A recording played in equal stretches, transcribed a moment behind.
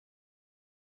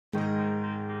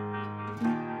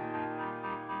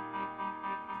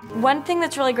One thing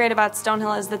that's really great about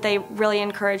Stonehill is that they really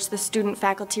encourage the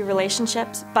student-faculty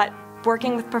relationships, but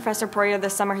working with Professor Poirier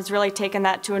this summer has really taken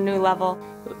that to a new level.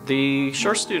 The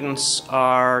SURE students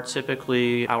are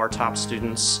typically our top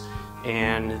students,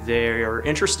 and they're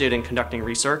interested in conducting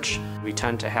research. We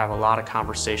tend to have a lot of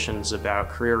conversations about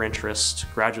career interests,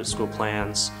 graduate school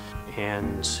plans,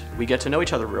 and we get to know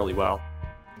each other really well.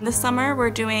 This summer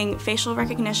we're doing facial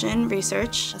recognition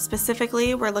research.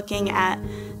 Specifically, we're looking at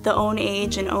the own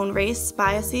age and own race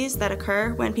biases that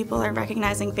occur when people are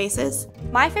recognizing faces.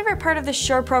 My favorite part of the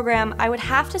SURE program, I would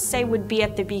have to say, would be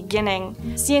at the beginning,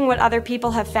 seeing what other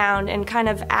people have found and kind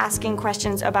of asking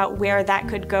questions about where that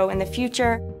could go in the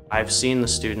future. I've seen the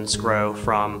students grow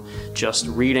from just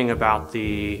reading about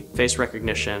the face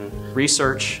recognition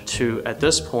research to, at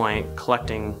this point,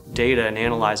 collecting data and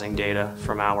analyzing data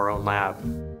from our own lab.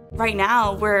 Right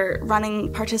now, we're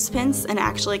running participants and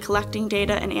actually collecting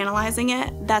data and analyzing it.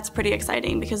 That's pretty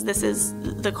exciting because this is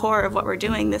the core of what we're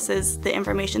doing. This is the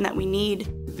information that we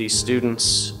need. These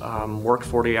students work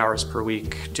 40 hours per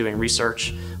week doing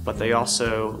research, but they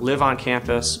also live on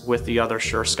campus with the other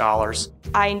SURE scholars.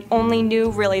 I only knew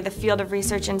really the field of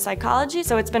research in psychology,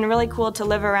 so it's been really cool to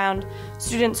live around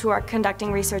students who are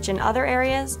conducting research in other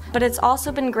areas, but it's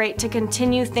also been great to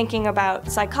continue thinking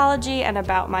about psychology and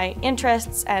about my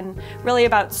interests and really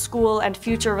about school and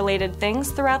future related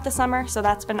things throughout the summer, so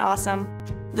that's been awesome.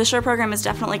 The SURE program is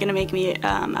definitely going to make me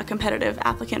a competitive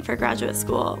applicant for graduate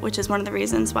school, which is one of the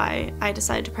reasons why I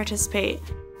decided to participate.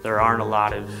 There aren't a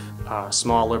lot of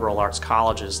small liberal arts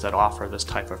colleges that offer this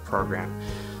type of program.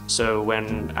 So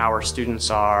when our students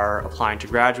are applying to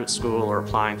graduate school or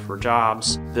applying for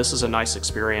jobs, this is a nice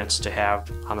experience to have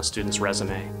on a student's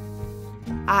resume.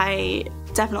 I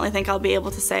definitely think I'll be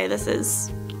able to say this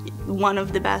is one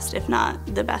of the best, if not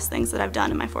the best things that I've done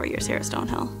in my 4 years here at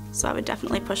Stonehill. So I would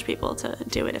definitely push people to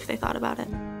do it if they thought about it.